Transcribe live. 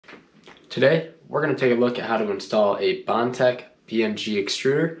Today, we're going to take a look at how to install a Bondtech BMG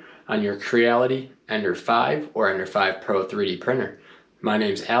extruder on your Creality Ender 5 or Ender 5 Pro 3D printer. My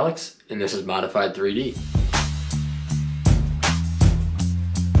name's Alex, and this is Modified 3D.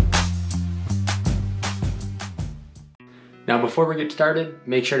 Now before we get started,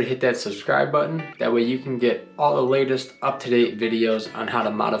 make sure to hit that subscribe button. That way you can get all the latest up-to-date videos on how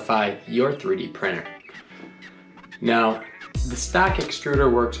to modify your 3D printer. Now, the stock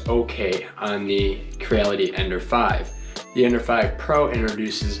extruder works okay on the Creality Ender 5. The Ender 5 Pro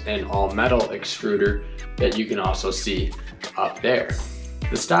introduces an all-metal extruder that you can also see up there.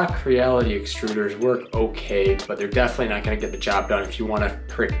 The stock Creality extruders work okay, but they're definitely not going to get the job done if you want to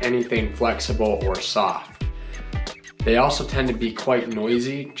print anything flexible or soft. They also tend to be quite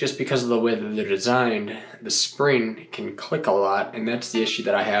noisy just because of the way that they're designed. The spring can click a lot, and that's the issue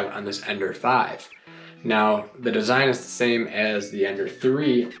that I have on this Ender 5. Now, the design is the same as the Ender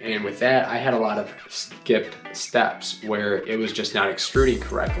 3, and with that, I had a lot of skipped steps where it was just not extruding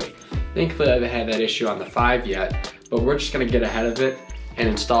correctly. Thankfully, I haven't had that issue on the 5 yet, but we're just gonna get ahead of it and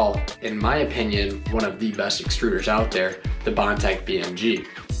install, in my opinion, one of the best extruders out there, the Bondtech BMG.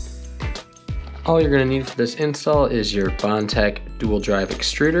 All you're gonna need for this install is your Bondtech dual drive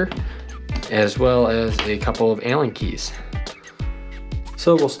extruder, as well as a couple of Allen keys.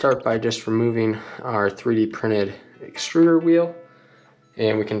 So we'll start by just removing our 3D printed extruder wheel,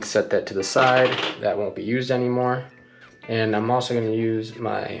 and we can set that to the side. That won't be used anymore. And I'm also gonna use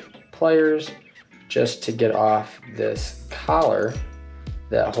my pliers just to get off this collar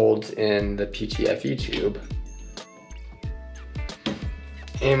that holds in the ptfe tube.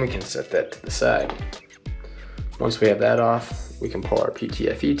 And we can set that to the side. Once we have that off, we can pull our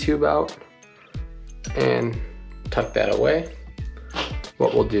ptfe tube out and tuck that away.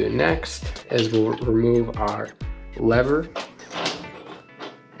 What we'll do next is we'll remove our lever,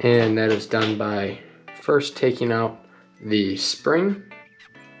 and that is done by first taking out the spring,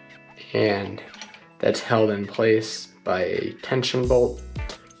 and that's held in place by a tension bolt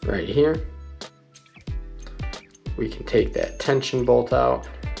right here. We can take that tension bolt out,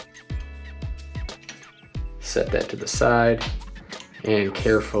 set that to the side, and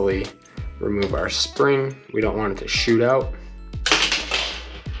carefully remove our spring. We don't want it to shoot out.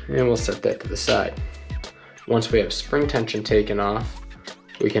 And we'll set that to the side. Once we have spring tension taken off,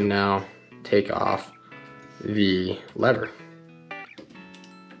 we can now take off the lever.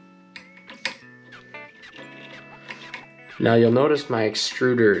 Now you'll notice my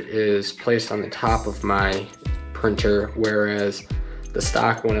extruder is placed on the top of my printer, whereas the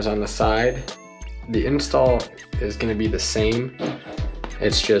stock one is on the side. The install is going to be the same,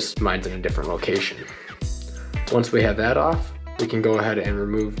 it's just mine's in a different location. Once we have that off, we can go ahead and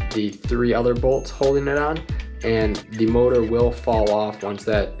remove the 3 other bolts holding it on, and the motor will fall off once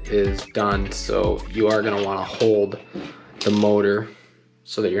that is done, so you are going to want to hold the motor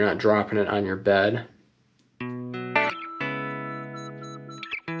so that you're not dropping it on your bed.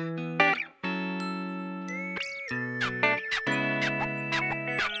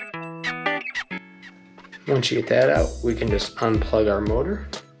 Once you get that out, we can just unplug our motor,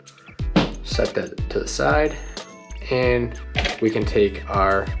 set that to the side, and we can take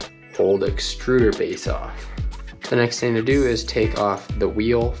our old extruder base off. The next thing to do is take off the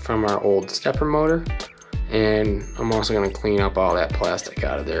wheel from our old stepper motor, and I'm also going to clean up all that plastic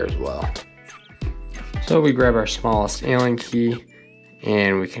out of there as well. So we grab our smallest Allen key,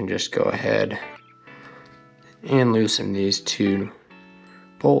 and we can just go ahead and loosen these 2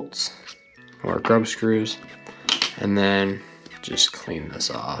 bolts or grub screws, and then just clean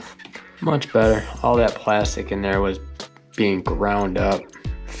this off. Much better. All that plastic in there was being ground up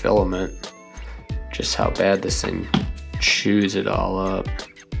filament. Just how bad this thing chews it all up.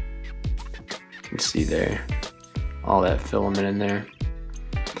 You can see there, all that filament in there.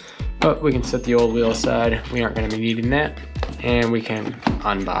 But we can set the old wheel aside. We aren't going to be needing that. And we can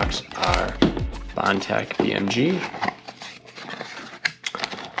unbox our Bondtech BMG.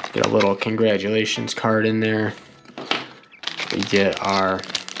 Get a little congratulations card in there. We get our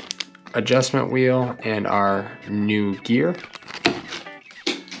adjustment wheel and our new gear.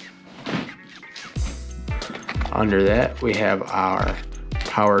 Under that, we have our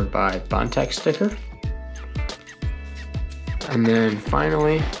Powered by Bondtech sticker. And then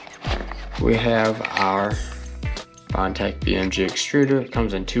finally, we have our Bondtech BMG extruder. It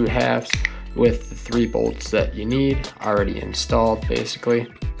comes in 2 halves with the 3 bolts that you need already installed, basically.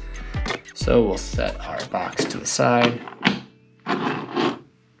 So we'll set our box to the side.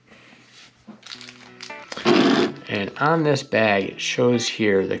 And on this bag, it shows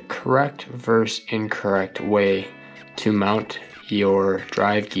here the correct versus incorrect way to mount your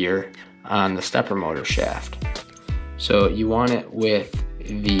drive gear on the stepper motor shaft. So you want it with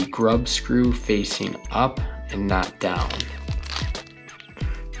the grub screw facing up and not down.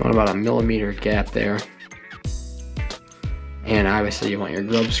 You want about a millimeter gap there. And obviously you want your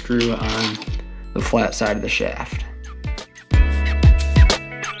grub screw on the flat side of the shaft.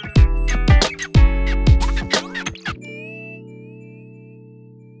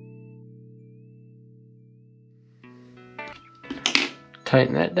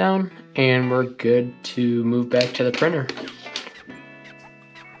 Tighten that down and we're good to move back to the printer.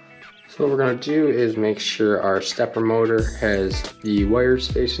 So what we're going to do is make sure our stepper motor has the wires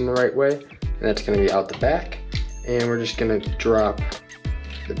facing the right way, and that's going to be out the back. And we're just going to drop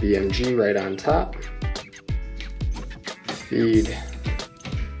the BMG right on top, feed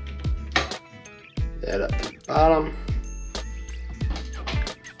that up to the bottom,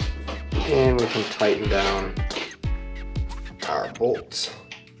 and we can tighten down our bolts.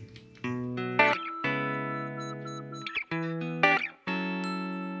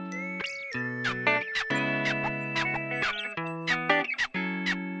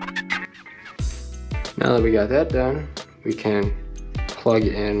 Now that we got that done, we can plug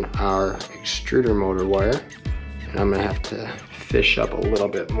in our extruder motor wire, and I'm gonna have to fish up a little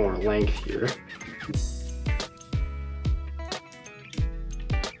bit more length here.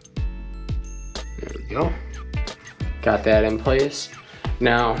 There we go. Got that in place.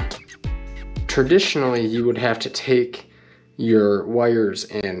 Now, traditionally you would have to take your wires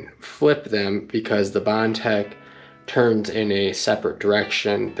and flip them because the Bondtech turns in a separate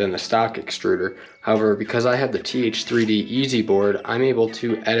direction than the stock extruder. However, because I have the Th3d EzFirmware, I'm able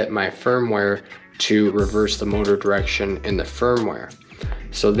to edit my firmware to reverse the motor direction in the firmware.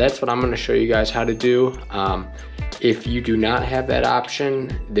 So that's what I'm going to show you guys how to do. If you do not have that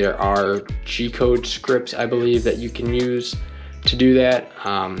option, there are G-code scripts, I believe, that you can use to do that.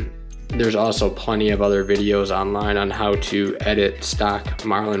 There's also plenty of other videos online on how to edit stock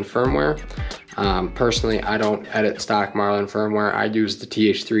Marlin firmware. Personally, I don't edit stock Marlin firmware. I use the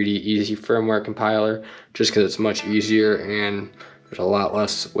Th3d EzFirmware compiler just because it's much easier and there's a lot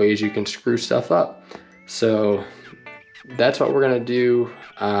less ways you can screw stuff up. So that's what we're gonna do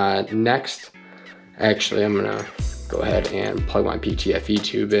next. Actually, I'm gonna go ahead and plug my ptfe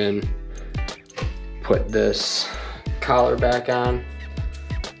tube in, put this collar back on.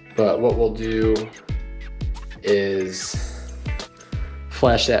 But what we'll do is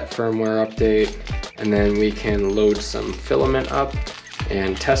flash that firmware update, and then we can load some filament up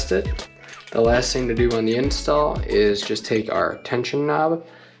and test it. The last thing to do on the install is just take our tension knob,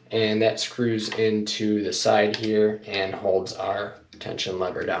 and that screws into the side here and holds our tension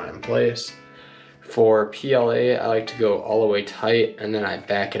lever down in place. For PLA, I like to go all the way tight, and then I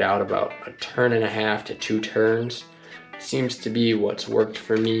back it out about 1.5 turns to 2 turns. Seems to be what's worked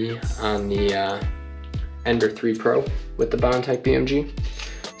for me on the Ender 3 Pro with the Bondtech BMG.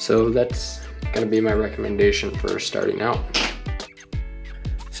 So that's gonna be my recommendation for starting out.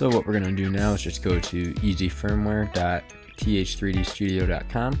 So what we're gonna do now is just go to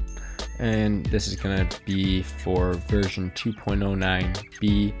ezfirmware.th3dstudio.com, and this is gonna be for version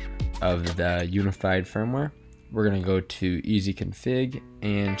 2.09b of the unified firmware. We're gonna go to easy config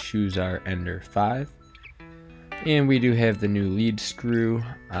and choose our Ender 5. And we do have the new lead screw.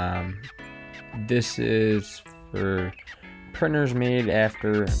 This is for printers made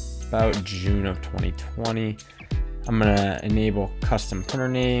after about June of 2020. I'm gonna enable custom printer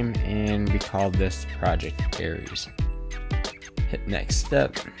name, and we call this Project Aries. Hit next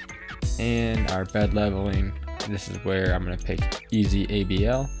step, and our bed leveling. This is where I'm gonna pick Easy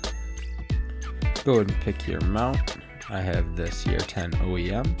ABL. Go ahead and pick your mount. I have the CR10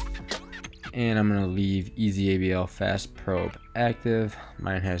 OEM. And I'm gonna leave Easy ABL Fast Probe active.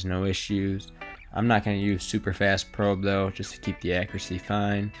 Mine has no issues. I'm not gonna use super fast probe though, just to keep the accuracy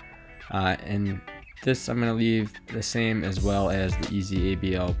fine. And this I'm gonna leave the same, as well as the Easy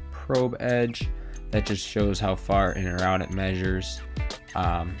ABL Probe Edge. That just shows how far in or out it measures.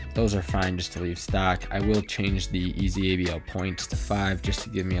 Those are fine just to leave stock. I will change the Easy ABL points to 5 just to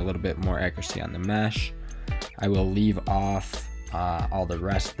give me a little bit more accuracy on the mesh. I will leave off all the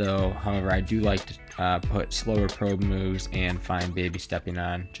rest though. However, I do like to put slower probe moves and fine baby stepping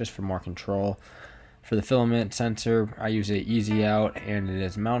on just for more control. For the filament sensor, I use a easy out, and it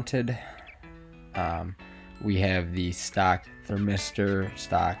is mounted. We have the stock thermistor,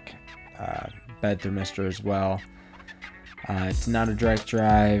 stock bed thermistor as well. It's not a direct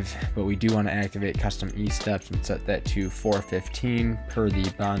drive, but we do want to activate custom E-steps and set that to 415 per the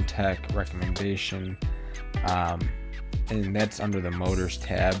Bondtech recommendation. And that's under the motors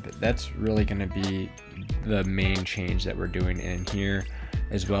tab. That's really going to be the main change that we're doing in here.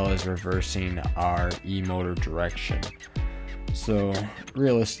 as well as reversing our e-motor direction. So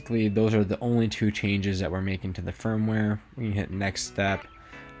realistically, those are the only two changes that we're making to the firmware. We can hit next step.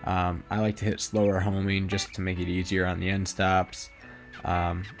 I like to hit slower homing just to make it easier on the end stops.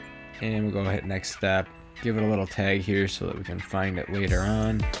 And we'll go ahead and hit next step. Give it a little tag here so that we can find it later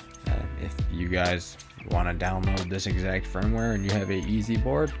on. If you guys want to download this exact firmware and you have a easy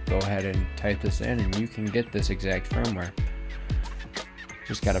board, go ahead and type this in and you can get this exact firmware.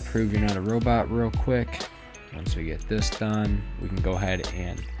 Just got to prove you're not a robot real quick. Once we get this done, we can go ahead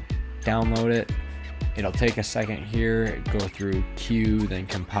and download it. It'll take a second here, go through queue, then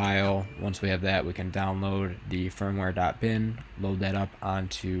compile. Once we have that, we can download the firmware.bin, load that up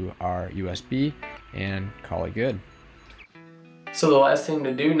onto our USB, and call it good. So the last thing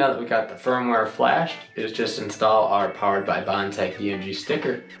to do now that we got the firmware flashed is just install our Powered by Bondtech BMG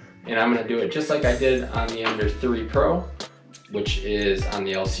sticker. And I'm going to do it just like I did on the Ender 3 Pro, which is on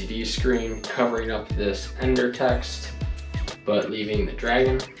the LCD screen, covering up this Ender text, but leaving the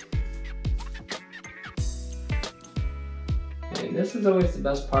dragon. And this is always the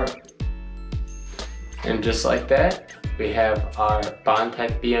best part. And just like that, we have our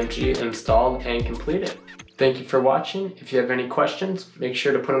Bondtech BMG installed and completed. Thank you for watching. If you have any questions, make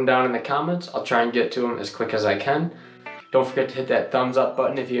sure to put them down in the comments. I'll try and get to them as quick as I can. Don't forget to hit that thumbs up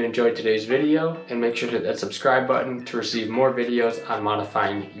button if you enjoyed today's video, and make sure to hit that subscribe button to receive more videos on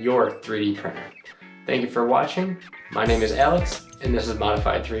modifying your 3D printer. Thank you for watching. My name is Alex, and this is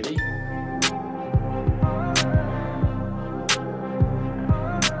Modified 3D.